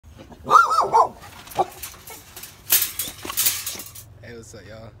What's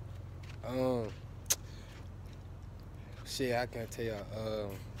up, y'all? Shit, I can't tell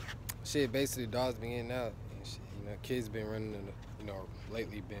y'all. Shit, basically, dogs been getting out. And shit, kids been running,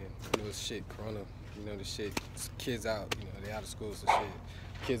 lately been, shit, Corona, the shit, kids out, they out of school, so shit,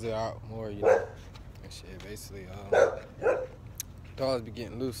 kids are out more, and shit, basically, dogs be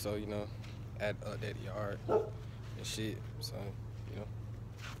getting loose, so, at that yard and shit, so,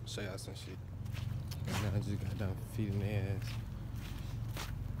 show y'all some shit. Right now, I just got done feeding their ass.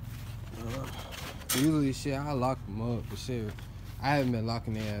 Usually, shit, I lock them up, but shit, I haven't been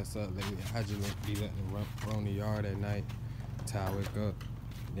locking their ass up lately. I just be letting them roam the yard at night until I wake up.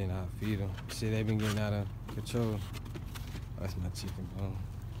 Then I feed them. Shit, they been getting out of control. Oh, that's my chicken bone.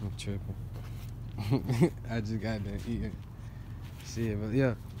 I'm tripping. I just got done eating. Shit, but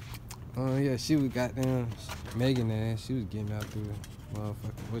yeah. Yeah, she was goddamn Megan ass. She was getting out through the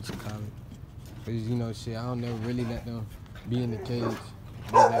motherfucking, what you call it. Cause shit, I don't never really let them be in the cage.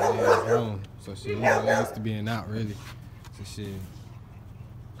 They let their ass roam. So shit, they used to being out really. So shit,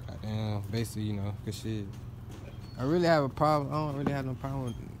 goddamn, basically, cause shit, I really have a problem. I don't really have no problem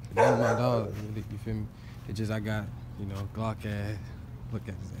with none of my dogs, really, you feel me? It's just I got, Glock ass. Look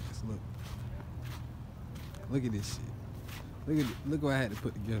at his ass, look. Look at this shit. Look what I had to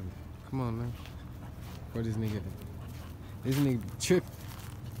put together. Come on, man. Where this nigga at? This nigga be tripping.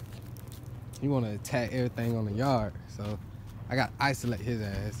 He wanna attack everything on the yard, so I got isolate his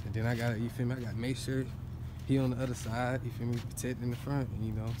ass, and then I gotta, you feel me? I gotta make sure he on the other side, you feel me? Protect in the front,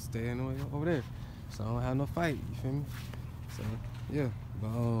 and staying over there, so I don't have no fight, you feel me? So yeah,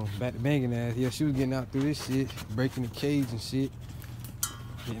 but back to banging ass. Yeah, she was getting out through this shit, breaking the cage and shit,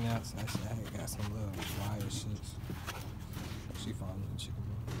 getting out. So I got some little wire shit. She following the chicken.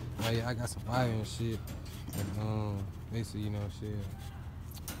 But yeah, I got some wire and shit, and basically, shit.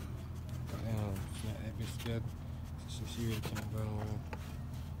 Snap that bitch together. She really can't go nowhere.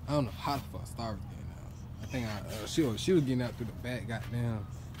 I don't know how the fuck Star was getting out. I think she was getting out through the back, goddamn,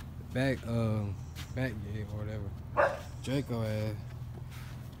 back gate or whatever. Draco ass.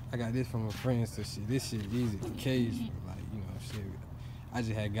 I got this from a friend, so shit, this shit easy. Cage, like, shit. I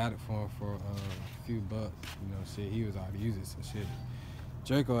just had got it for him for a few bucks, shit. He was already using it, so shit.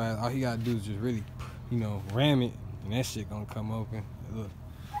 Draco ass, all he gotta do is just really, ram it, and that shit gonna come open. Look.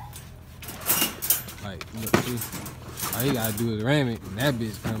 Like, look, see? All you gotta do is ram it, and that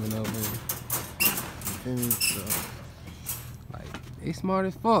bitch coming over. You feel me? So, like, they smart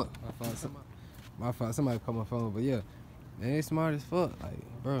as fuck. My fault, somebody called my phone, but yeah, they smart as fuck. Like,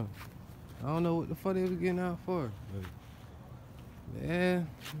 bro, I don't know what the fuck they was getting out for. But, yeah,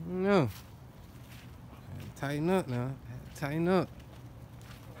 I don't know. Had to tighten up now. Had to tighten up.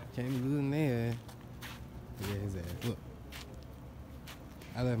 Can't be losing their ass. Yeah, his ass. Look.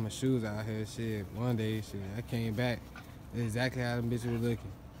 I left my shoes out here, shit. One day, shit, I came back. That's exactly how them bitches were looking.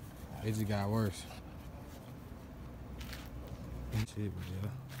 It just got worse. Shit, but yeah.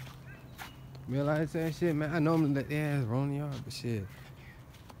 Man, like I said, shit, man, I normally let their ass roam the yard, but shit,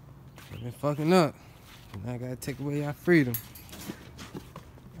 they been fucking up. And I gotta take away y'all freedom.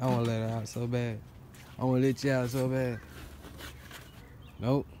 I wanna let her out so bad. I wanna let you out so bad.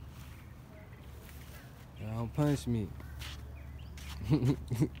 Nope. Y'all don't punish me.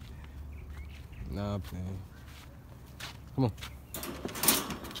 Nah, I'm playing. Come on.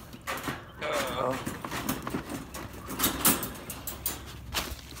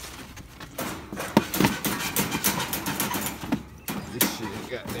 This shit,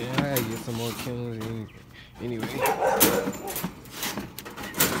 goddamn, I gotta get some more kennels anyway.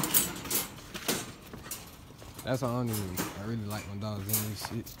 That's all I really like my dogs in this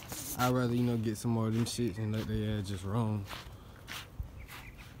shit. I'd rather, get some more of them shit and let their ass just roam.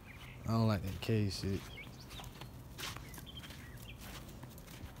 I don't like that cage shit.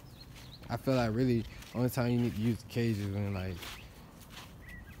 I feel like really only time you need to use the cage is when, like,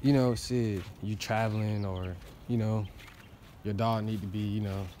 shit, you traveling or, your dog need to be,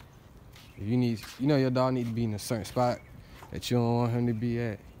 if you need, your dog need to be in a certain spot that you don't want him to be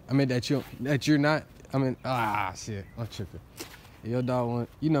at. I mean, that you're not, shit, I'm tripping. If your dog want,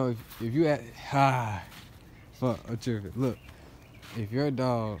 if you at, fuck, I'm tripping. Look, if your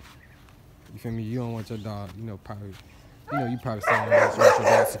dog, you feel me? You don't want your dog, probably, you probably say you want your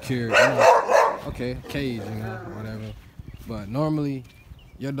dog secure, okay, cage, whatever. But normally,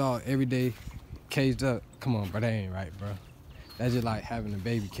 your dog every day caged up. Come on, bro, that ain't right, bro. That's just like having a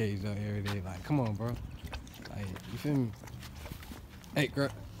baby caged up every day. Like, come on, bro. Like, you feel me? Hey, girl,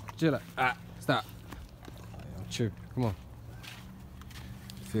 chill out. Stop. Like, I'm tripping. Come on.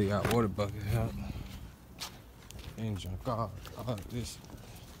 Fill y'all water bucket out. And drink all this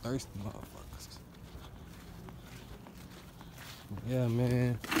thirsty motherfuckers. Yeah,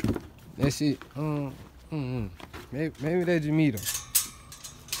 man. That shit, maybe they just meet him.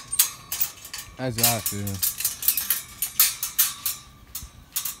 That's how I feel.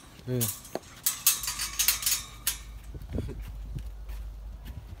 Yeah.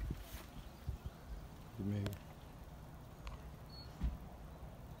 Maybe.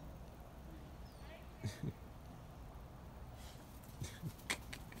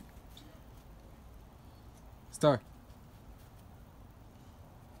 Star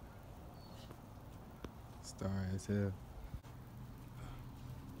as hell.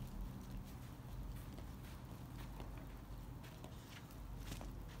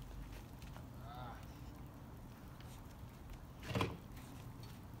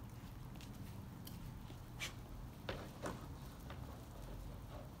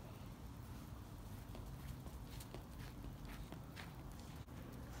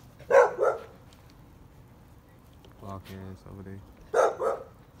 Walk ass over there.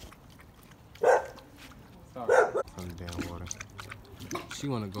 Sorry. From the damn water. She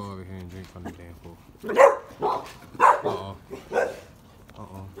wanna go over here and drink from the damn pool. Uh-oh. Uh-oh.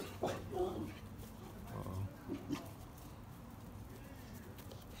 Uh-oh.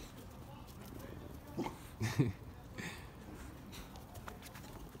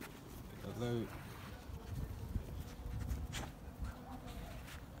 Alert.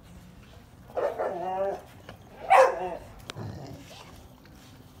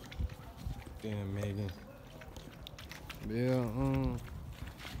 Damn, Megan. Yeah,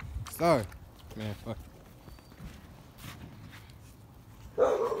 sorry. Man, fuck.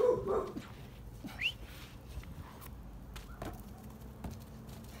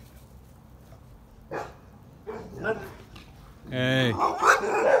 Hey.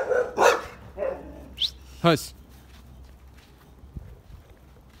 Hush.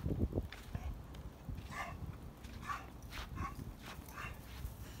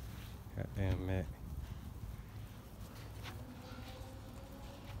 Goddamn, Mac.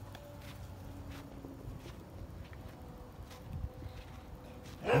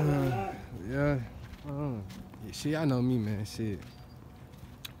 Yeah. Shit, I know me, man. Shit.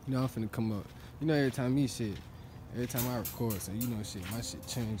 You know, I'm finna come up. You know, every time I record, so you know, shit, my shit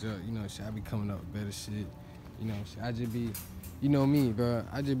change up. You know, shit, I be coming up with better shit. You know, shit, I just be, you know me, bro.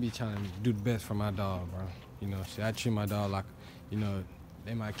 I just be trying to do the best for my dog, bro. You know, shit, I treat my dog like, you know,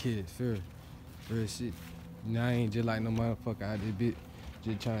 they my kids, real shit. You know, I ain't just like no motherfucker out this bitch,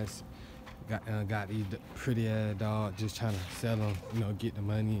 just trying to. Got these pretty ass dog, just trying to sell them, you know, get the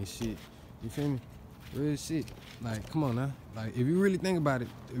money and shit. You feel me? Real shit. Like, come on now. Like, if you really think about it,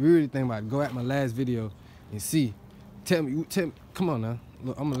 go at my last video and see. Tell me, come on now.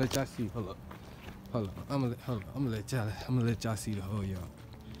 Look, I'm gonna let y'all see. Hold up. I'm gonna let y'all see the whole y'all.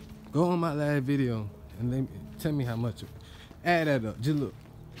 Go on my last video and tell me how much. Add that up. Just look.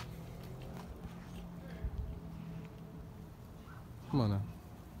 Come on now.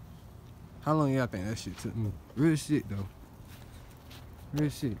 How long y'all think that shit took me? Real shit though. Real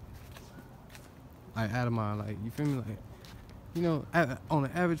shit. Like out of my, like, you feel me? Like, you know, on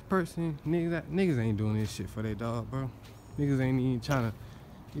the average person, niggas ain't doing this shit for their dog, bro. Niggas ain't even trying to,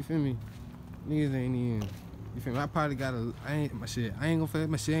 you feel me? Niggas ain't even, you feel me? I probably got I ain't gonna say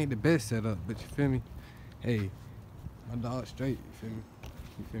my shit ain't the best setup, but you feel me? Hey, my dog straight, you feel me?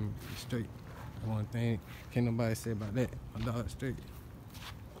 You feel me? He's straight. One thing, can't nobody say about that. My dog straight.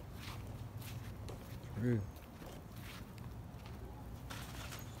 Real.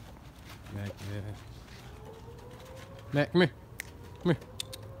 Mac, yeah. Mac, come here. Come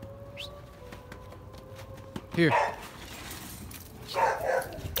here. Here.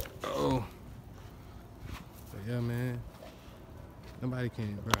 Oh. So yeah, man. Nobody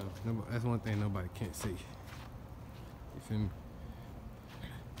can, bro. That's one thing nobody can't say. You feel me?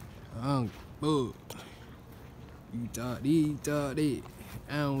 Bug. You thought that.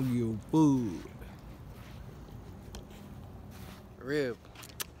 I don't give a bug. Real.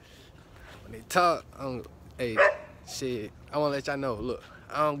 When they talk, hey, shit, I wanna let y'all know, look,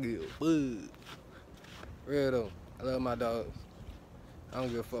 I don't give a bug. Real though, I love my dogs. I don't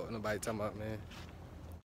give a fuck what nobody talking about, man.